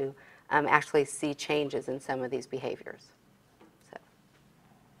actions to actually see changes in some of these behaviors. So.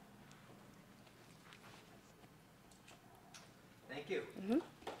 Thank you. Mm-hmm.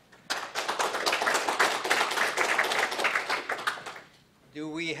 Do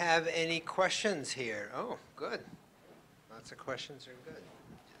we have any questions here? Oh, good. Lots of questions are good.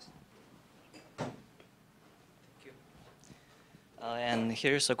 Thank you. And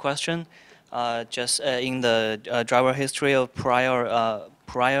here's a question. Just in the driver history of prior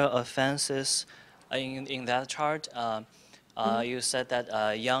offenses, in that chart, you said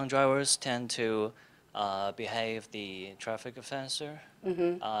that young drivers tend to behave the traffic offender.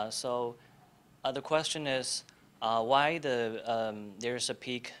 Mm-hmm. So the question is, why there's a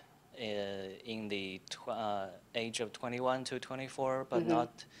peak in the age of 21 to 24, but Mm-hmm.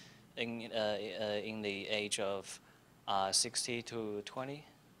 not in the age of 60 to 20?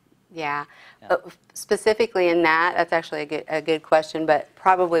 Yeah. Specifically in that's actually a good question, but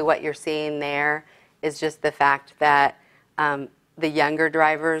probably what you're seeing there is just the fact that the younger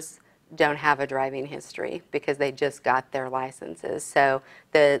drivers don't have a driving history because they just got their licenses. So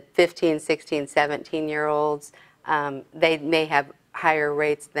the 15, 16, 17-year-olds, they may have higher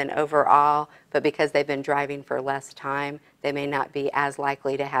rates than overall, but because they've been driving for less time, they may not be as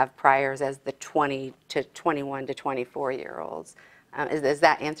likely to have priors as the 20 to 21 to 24-year-olds. Is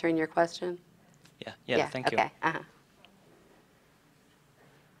that answering your question? Yeah, thank you. Okay. Uh-huh.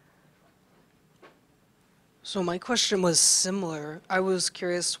 So my question was similar. I was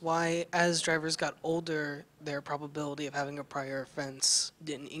curious why, as drivers got older, their probability of having a prior offense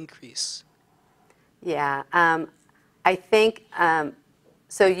didn't increase? Yeah, I think,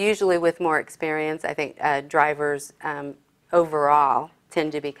 so usually with more experience, I think drivers overall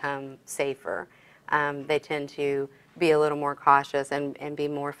tend to become safer. They tend to be a little more cautious and be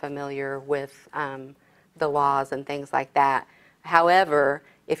more familiar with the laws and things like that. However,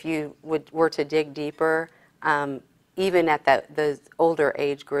 if you were to dig deeper, even at those older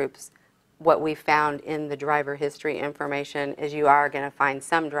age groups, what we found in the driver history information is you are going to find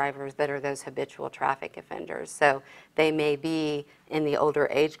some drivers that are those habitual traffic offenders. So they may be in the older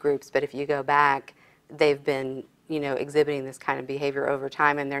age groups, but if you go back, they've been, exhibiting this kind of behavior over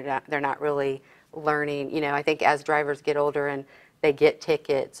time, and they're not really learning. I think as drivers get older and they get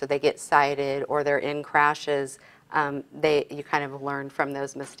tickets or they get cited or they're in crashes, you kind of learn from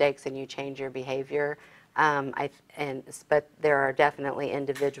those mistakes and you change your behavior. But there are definitely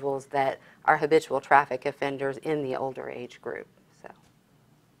individuals that are habitual traffic offenders in the older age group.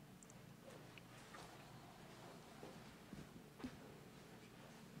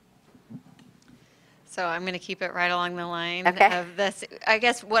 So I'm going to keep it right along the line Okay. of this. I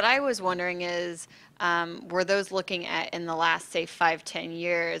guess what I was wondering is, were those looking at in the last, say, 5-10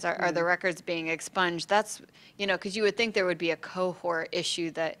 years, are the records being expunged? That's, because you would think there would be a cohort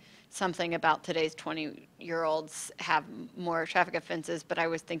issue that something about today's 20-year-olds have more traffic offenses, but I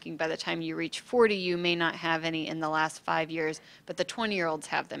was thinking by the time you reach 40, you may not have any in the last 5 years, but the 20-year-olds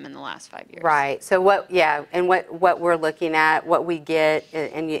have them in the last 5 years. Right. So what we're looking at, what we get,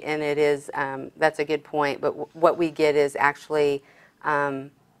 and it is, that's a good point, but what we get is actually,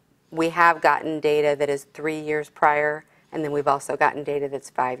 we have gotten data that is 3 years prior, and then we've also gotten data that's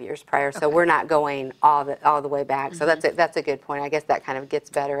 5 years prior. So we're not going all the way back. So that's a good point. I guess that kind of gets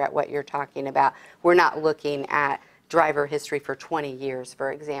better at what you're talking about. We're not looking at driver history for 20 years,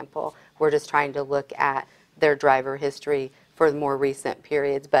 for example. We're just trying to look at their driver history for the more recent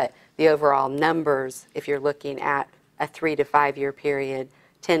periods. But the overall numbers, if you're looking at a 3 to 5 year period,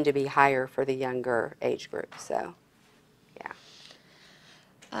 tend to be higher for the younger age group. So.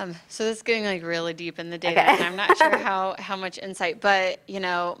 So this is getting like really deep in the data, Okay. and I'm not sure how much insight, but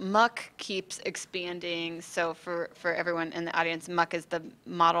MUC keeps expanding. So for everyone in the audience, MUC is the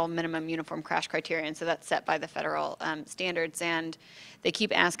Model Minimum Uniform Crash Criterion, so that's set by the federal standards, and they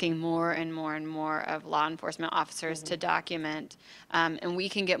keep asking more and more and more of law enforcement officers to document, and we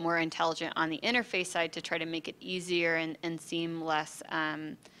can get more intelligent on the interface side to try to make it easier and seem less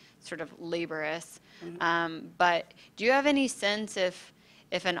sort of laborious. But do you have any sense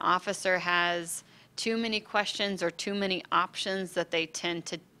if an officer has too many questions or too many options that they tend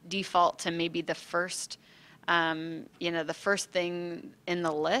to default to maybe the first, the first thing in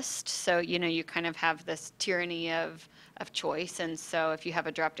the list? So, you kind of have this tyranny of choice. And so if you have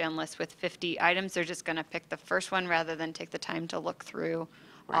a drop-down list with 50 items, they're just going to pick the first one rather than take the time to look through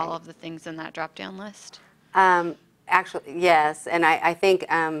all of the things in that drop-down list? Actually, yes. And I think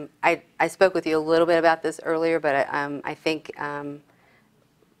I spoke with you a little bit about this earlier, but I think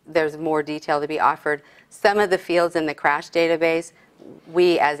there's more detail to be offered. Some of the fields in the crash database,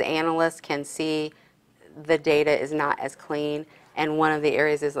 we as analysts can see the data is not as clean, and one of the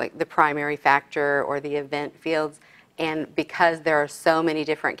areas is like the primary factor or the event fields. And because there are so many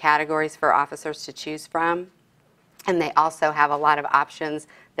different categories for officers to choose from, and they also have a lot of options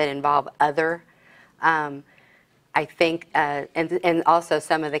that involve other, I think, and also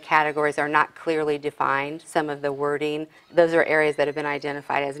some of the categories are not clearly defined. Some of the wording, those are areas that have been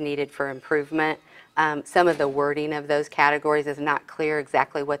identified as needed for improvement. Some of the wording of those categories is not clear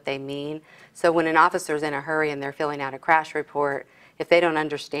exactly what they mean. So when an officer's in a hurry and they're filling out a crash report, if they don't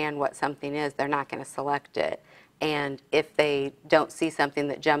understand what something is, they're not going to select it. And if they don't see something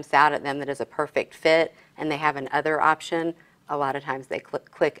that jumps out at them that is a perfect fit and they have an other option, a lot of times they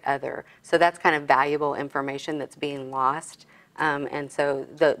click other. So that's kind of valuable information that's being lost. And so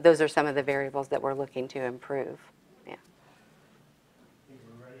those are some of the variables that we're looking to improve. Yeah. I think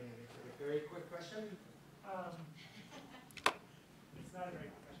we're ready for a very quick question. It's not a very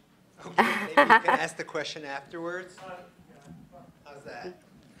good question. Okay, maybe you can ask the question afterwards. How's that?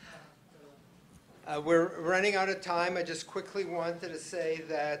 We're running out of time. I just quickly wanted to say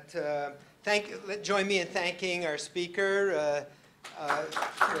that join me in thanking our speaker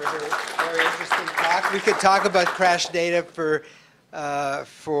for her very interesting talk. We could talk about crash data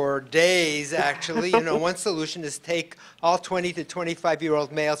for days, actually. One solution is take all 20 to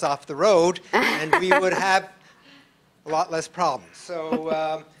 25-year-old males off the road, and we would have a lot less problems.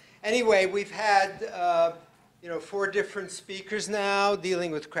 So anyway, we've had 4 different speakers now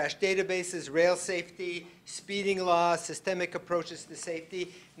dealing with crash databases, rail safety, speeding law, systemic approaches to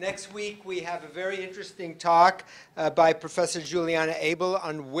safety. Next week, we have a very interesting talk by Professor Juliana Abel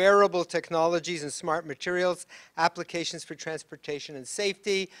on wearable technologies and smart materials, applications for transportation and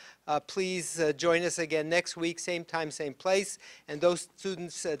safety. Please join us again next week, same time, same place. And those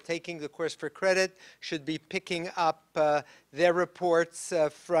students taking the course for credit should be picking up their reports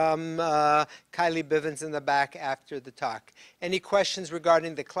from Kylie Bivens in the back after the talk. Any questions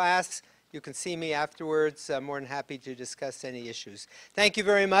regarding the class? You can see me afterwards. I'm more than happy to discuss any issues. Thank you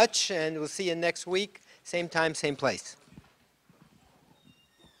very much, and we'll see you next week, same time, same place.